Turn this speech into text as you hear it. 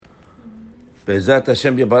Be'ezrat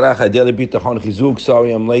Hashem Yabarach, Adeli Bitachon Chizuk.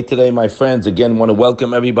 Sorry I'm late today, my friends. Again, want to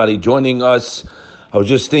welcome everybody joining us. I was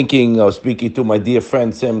just thinking, I was speaking to my dear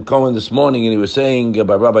friend Sam Cohen this morning, and he was saying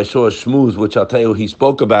about Rabbi Shor Shmuz, which I'll tell you he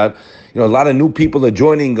spoke about. A lot of new people are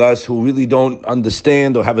joining us who really don't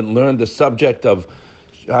understand or haven't learned the subject of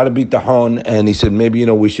how to beat the hon, and he said maybe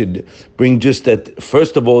we should bring just that.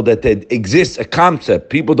 First of all, that there exists a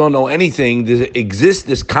concept. People don't know anything. There exists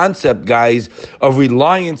this concept, guys, of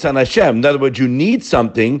reliance on Hashem. In other words, you need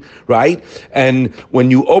something, right? And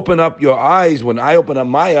when you open up your eyes, when I open up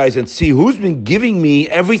my eyes and see who's been giving me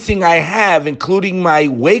everything I have, including my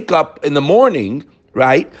wake up in the morning,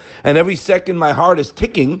 right? And every second my heart is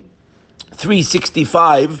ticking,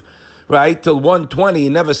 365. Right, till 120, it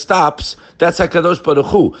never stops. That's HaKadosh Baruch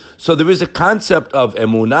Hu. So there is a concept of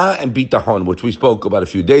emunah and bitachon, which we spoke about a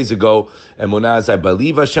few days ago. Emunah is I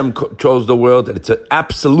believe Hashem chose the world, and it's an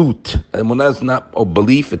absolute. Emunah is not a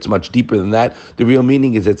belief, it's much deeper than that. The real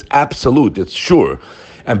meaning is it's absolute, it's sure.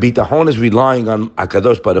 And bitachon is relying on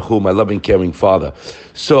HaKadosh Baruch Hu, my loving, caring Father.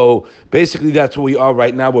 So basically that's where we are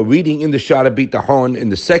right now. We're reading in the Shara Bitachon, in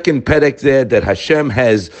the second perek there, that Hashem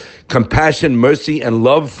has compassion, mercy, and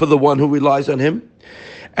love for the one who relies on Him.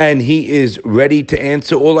 And He is ready to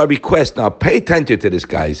answer all our requests. Now pay attention to this,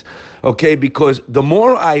 guys, okay? Because the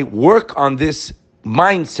more I work on this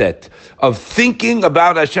mindset of thinking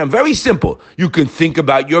about Hashem, very simple. You can think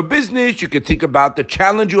about your business, you can think about the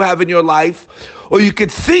challenge you have in your life, or you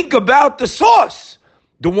could think about the source,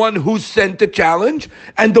 the one who sent the challenge,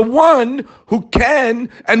 and the one who can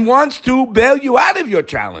and wants to bail you out of your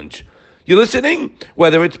challenge. You listening?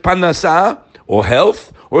 Whether it's panasa or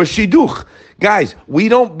health or shidduch. Guys, we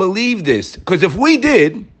don't believe this, because if we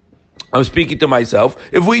did, I'm speaking to myself,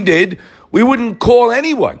 if we did, we wouldn't call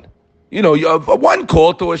anyone. You have one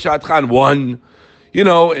call to a shadchan, one.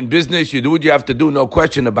 In business, you do what you have to do, no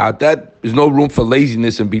question about that. There's no room for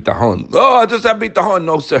laziness and bitachon. Oh, I just have bitachon.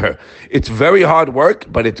 No, sir. It's very hard work,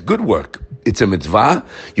 but it's good work. It's a mitzvah.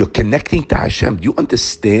 You're connecting to Hashem. Do you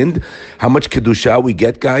understand how much kedusha we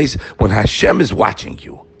get, guys, when Hashem is watching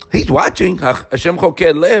you? He's watching. Hashem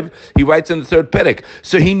choker lev. He writes in the third perek.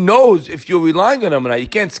 So He knows if you're relying on Him or not. You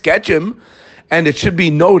can't sketch Him. And it should be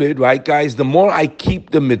noted, right, guys, the more I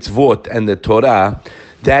keep the mitzvot and the Torah,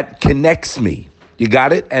 that connects me. You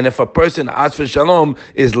got it? And if a person, as for shalom,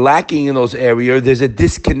 is lacking in those areas, there's a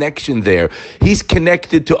disconnection there. He's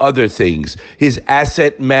connected to other things, his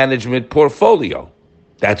asset management portfolio.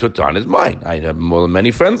 That's what's on his mind. I have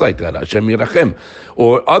many friends like that, Hashem Yirachem.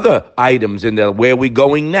 Or other items in there, where are we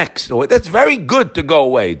going next? That's very good to go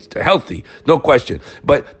away. It's healthy, no question.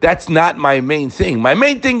 But that's not my main thing. My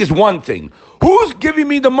main thing is one thing. Who's giving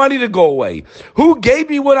me the money to go away? Who gave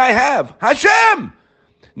me what I have? Hashem!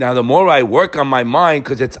 Now, the more I work on my mind,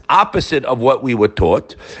 because it's opposite of what we were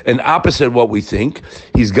taught, and opposite of what we think,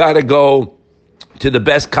 he's got to go to the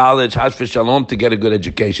best college, Haz for Shalom, to get a good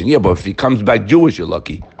education. Yeah, but if he comes back Jewish, you're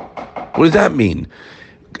lucky. What does that mean?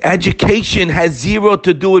 Education has zero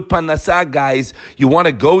to do with panasah, guys. You want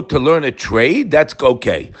to go to learn a trade? That's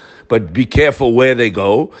okay. But be careful where they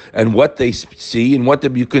go and what they see and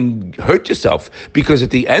you can hurt yourself. Because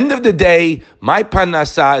at the end of the day, my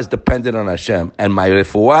panasah is dependent on Hashem and my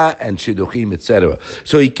refuah and shidduchim, etc.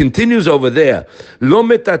 So he continues over there. Lo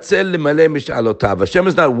metatzel lemale mish'alotav. Hashem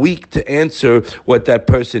is not weak to answer what that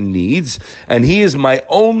person needs. And He is my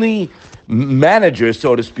only manager,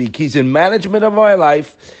 so to speak. He's in management of my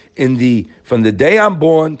life from the day I'm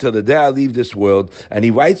born till the day I leave this world. And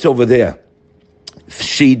he writes over there,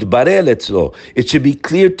 it should be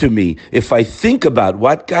clear to me if I think about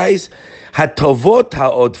what, guys? Hatovot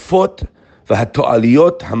ha'odfot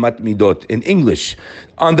v'hato'aliyot hamatmidot. In English,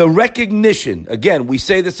 on the recognition. Again, we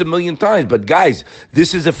say this a million times, but guys,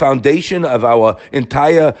 this is the foundation of our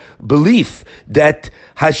entire belief that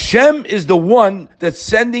Hashem is the one that's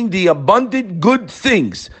sending the abundant good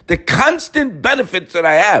things, the constant benefits that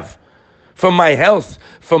I have from my health,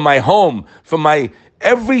 from my home, from my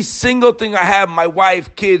every single thing I have, my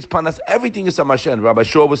wife, kids, panas, everything is from Hashem. Rabbi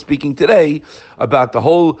Shor was speaking today about the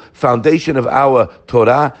whole foundation of our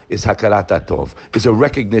Torah is hakarat tov. It's a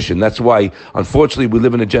recognition. That's why, unfortunately, we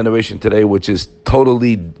live in a generation today which is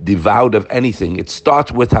totally devoid of anything. It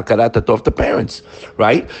starts with hakarat tov to parents,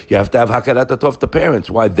 right? You have to have hakarat tov to parents.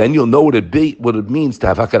 Why? Then you'll know what it means to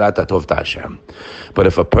have hakarat tov to Hashem. But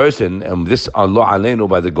if a person, and this Allah Aleinu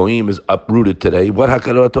by the Goyim is uprooted today, what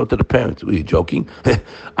hakarat tov to the parents? Are you joking?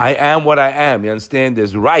 I am what I am. You understand?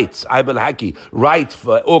 There's rights. I bel haki, rights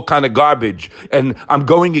for all kind of garbage, and I'm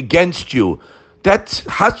going against you. That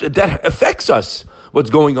affects us. What's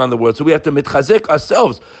going on in the world? So we have to mitchazek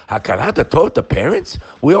ourselves. Hakarat tov to parents.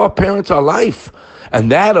 We are parents our life.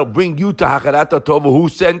 And that'll bring you to Hakarat HaTov, who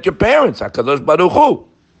sent your parents, HaKadosh Baruch Hu.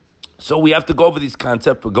 So we have to go over these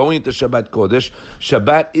concepts. We're going into Shabbat Kodesh.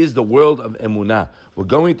 Shabbat is the world of Emunah. We're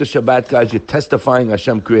going into Shabbat, guys. You're testifying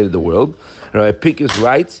Hashem created the world. Rabbi Pincus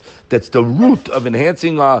writes that's the root of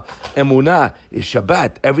enhancing our Emunah is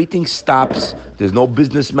Shabbat. Everything stops. There's no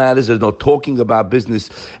business matters. There's no talking about business.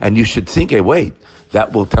 And you should think, hey, wait,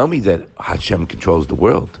 that will tell me that Hashem controls the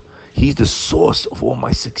world. He's the source of all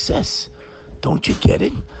my success. Don't you get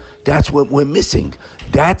it? That's what we're missing.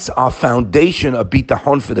 That's our foundation of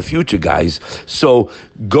bitachon for the future, guys. So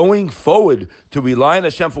going forward to rely on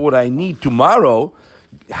Hashem for what I need tomorrow,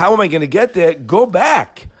 how am I going to get there? Go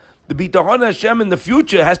back. The bitachon Hashem in the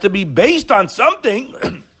future has to be based on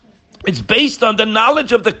something. It's based on the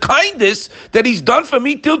knowledge of the kindness that He's done for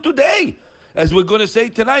me till today. As we're going to say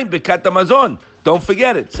tonight, Bekat Hamazon. Don't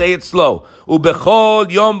forget it. Say it slow.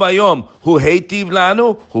 Ubechol yom bayom. Hu heitiv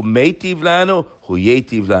lanu, hu meitiv lanu, hu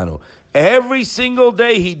yetiv lanu. Every single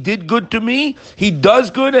day He did good to me. He does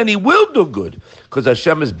good and He will do good. Because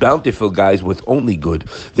Hashem is bountiful, guys, with only good.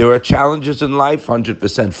 There are challenges in life,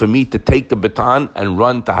 100%, for me to take the baton and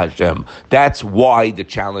run to Hashem. That's why the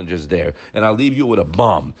challenge is there. And I'll leave you with a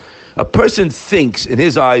bomb. A person thinks, in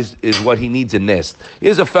his eyes, is what he needs a nest.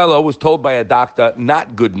 Here's a fellow who was told by a doctor,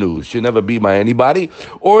 not good news, should never be by anybody,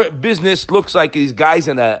 or business looks like these guys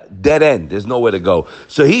in a dead end. There's nowhere to go.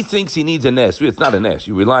 So he thinks he needs a nest. It's not a nest.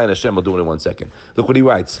 You rely on Hashem. I'll do it in 1 second. Look what he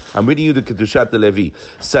writes. I'm reading you the Kedushat Levi.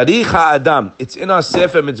 Sarich ha'adam. It's in our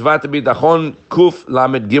Sefer Mitzvat B'Tachon Kuf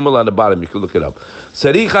Lamed Gimel on the bottom. You can look it up.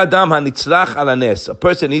 Sarich ha'adam ha'nitzlach ala nes. A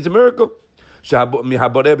person needs a miracle. From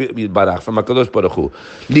HaKadosh Baruch Hu.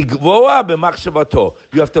 Ligvoa b'machshavato.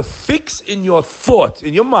 You have to fix in your thoughts,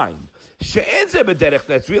 in your mind. She'en ze b'derech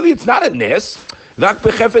nes. Really, it's not a nes.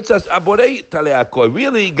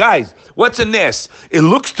 Really, guys, what's a nes? It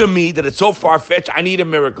looks to me that it's so far-fetched, I need a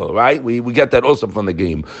miracle, right? We get that also from the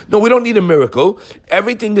game. No, we don't need a miracle.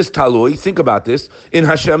 Everything is talui. Think about this. In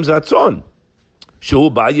Hashem's Ratzon.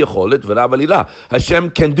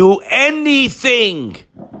 Hashem can do anything.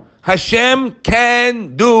 Hashem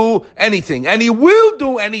can do anything, and He will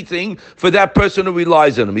do anything for that person who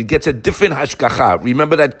relies on Him. He gets a different hashgacha.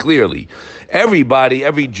 Remember that clearly. Everybody,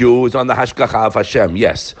 every Jew is on the hashgacha of Hashem,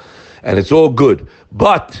 yes, and it's all good.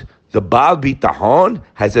 But the Baal Bitachon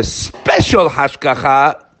has a special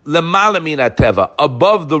hashgacha lemala min hateva,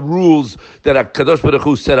 above the rules that Kadosh Baruch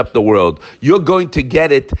Hu set up the world. You're going to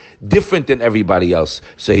get it different than everybody else.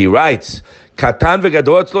 So he writes, Katan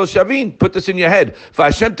v'gadol tzlo shavin. Put this in your head. For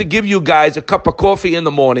Hashem to give you guys a cup of coffee in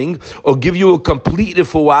the morning, or give you a complete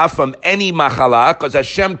refuah from any machala, because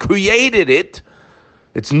Hashem created it,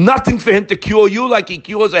 it's nothing for Him to cure you like He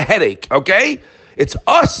cures a headache, okay? It's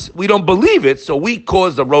us. We don't believe it, so we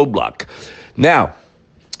cause the roadblock. Now,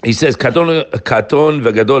 he says, Katon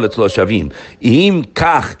v'gadol etzlo shavim. Im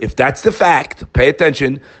kach, if that's the fact, pay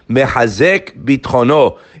attention, mehazek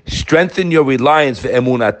bitchono, strengthen your reliance for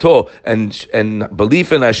emunato and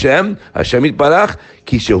belief in Hashem yitbarach,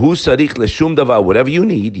 ki shehu sarich leshum davar, whatever you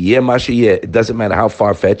need, yeh ma sheyeh, it doesn't matter how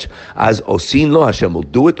far-fetched, as osin lo, Hashem will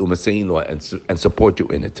do it, umesein lo, and support you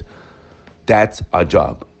in it. That's our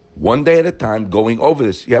job. One day at a time, going over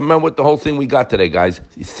this. You remember what the whole thing we got today, guys?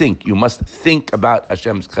 You must think about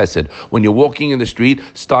Hashem's chesed. When you're walking in the street,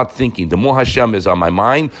 start thinking. The more Hashem is on my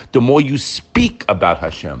mind, the more you speak about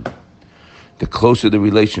Hashem. The closer the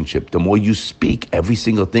relationship, the more you speak. Every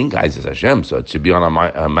single thing, guys, is Hashem, so it should be on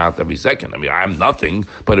our mouth every second. I mean, I'm nothing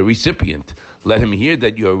but a recipient. Let Him hear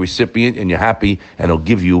that you're a recipient and you're happy, and He'll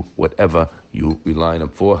give you whatever you rely on Him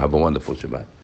for. Have a wonderful Shabbat.